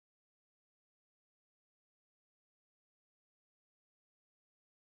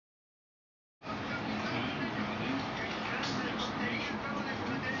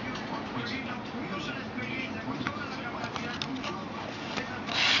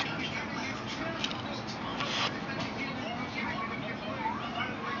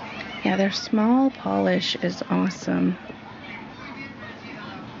Yeah, their small polish is awesome.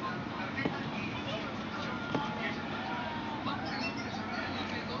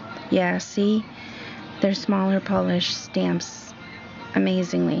 Yeah, see? Their smaller polish stamps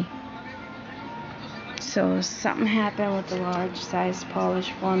amazingly. So something happened with the large size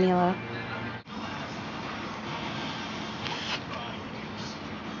polish formula.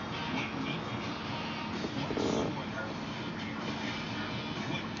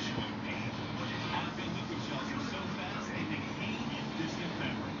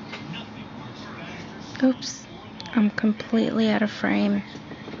 Oops, I'm completely out of frame.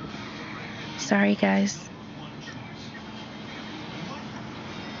 Sorry, guys.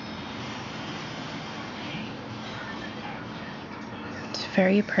 It's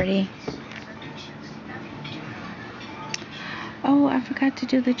very pretty. Oh, I forgot to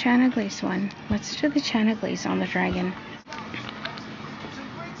do the China Glaze one. Let's do the China Glaze on the dragon.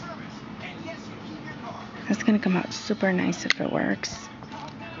 It's gonna come out super nice if it works.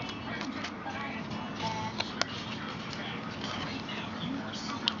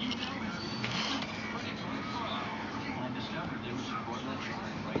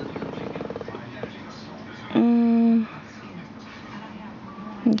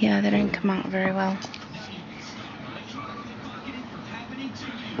 Yeah, that didn't come out very well.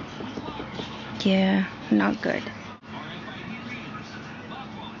 Yeah, not good.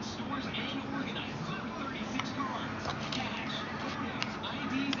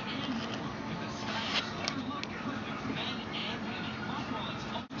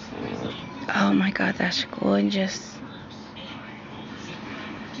 Oh my god, that's gorgeous.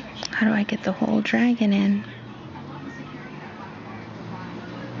 How do I get the whole dragon in?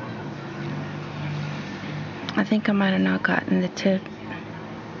 I think I might have not gotten the tip.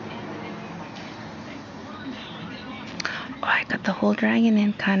 Oh, I got the whole dragon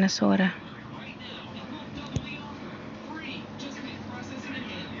in, kinda, sorta.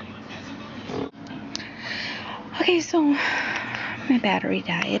 Okay, so my battery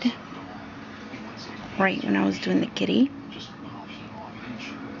died right when I was doing the kitty.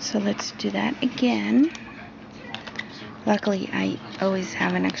 So let's do that again. Luckily, I always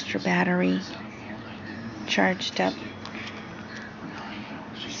have an extra battery charged up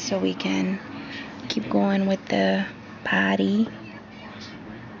so we can keep going with the potty.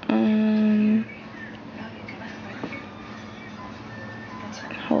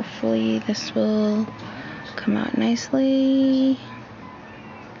 Hopefully this will come out nicely.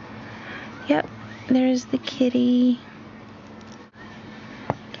 Yep, there's the kitty.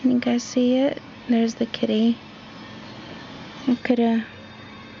 Can you guys see it? There's the kitty. I could have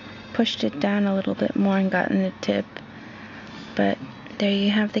pushed it down a little bit more and gotten the tip, but there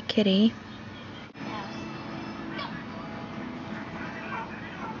you have the kitty.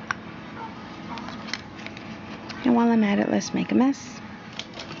 And while I'm at it, let's make a mess.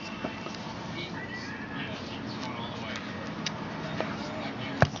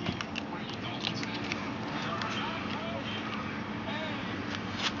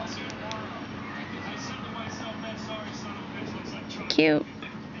 Cute.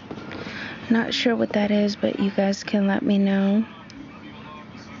 Not sure what that is, but you guys can let me know.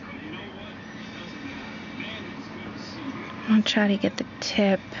 I'll try to get the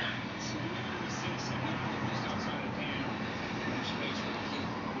tip.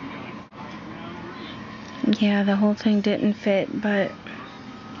 Yeah, the whole thing didn't fit, but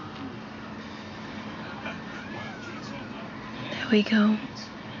there we go.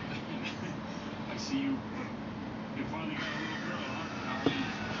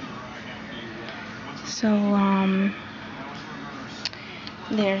 So,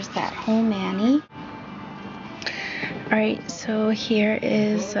 there's that whole mani. Alright, so here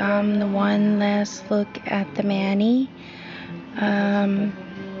is the one last look at the mani.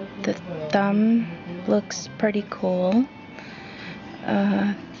 The thumb looks pretty cool.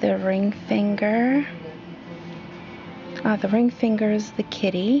 The ring finger. The ring finger is the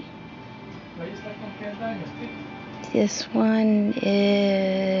kitty. This one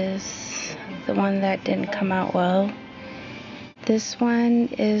is the one that didn't come out well. This one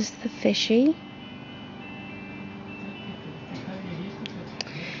is the fishy.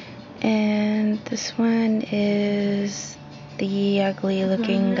 And this one is the ugly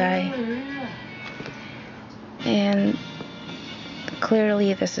looking guy. And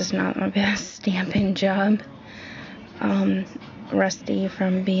clearly this is not my best stamping job. Rusty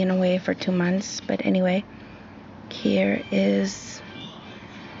from being away for 2 months, but anyway, here is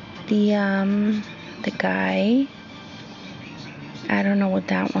the guy. I don't know what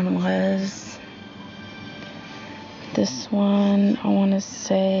that one was. This one, I want to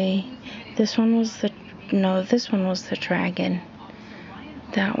say, This one was the, no, this one was the dragon.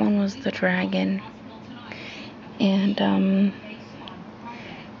 That one was the dragon. And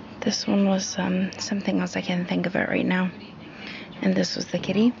this one was something else. I can't think of it right now. And this was the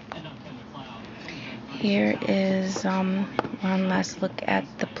kitty. Here is one last look at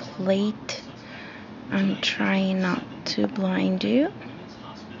the plate. I'm trying not to blind you.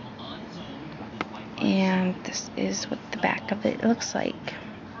 And this is what the back of it looks like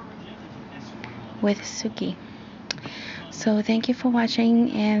with Suki. So thank you for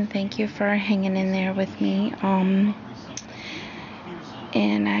watching, and thank you for hanging in there with me.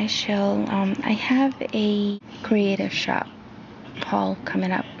 And I shall, I have a creative shop haul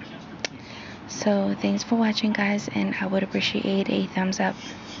coming up. So thanks for watching, guys, and I would appreciate a thumbs up.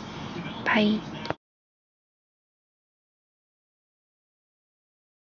 Bye.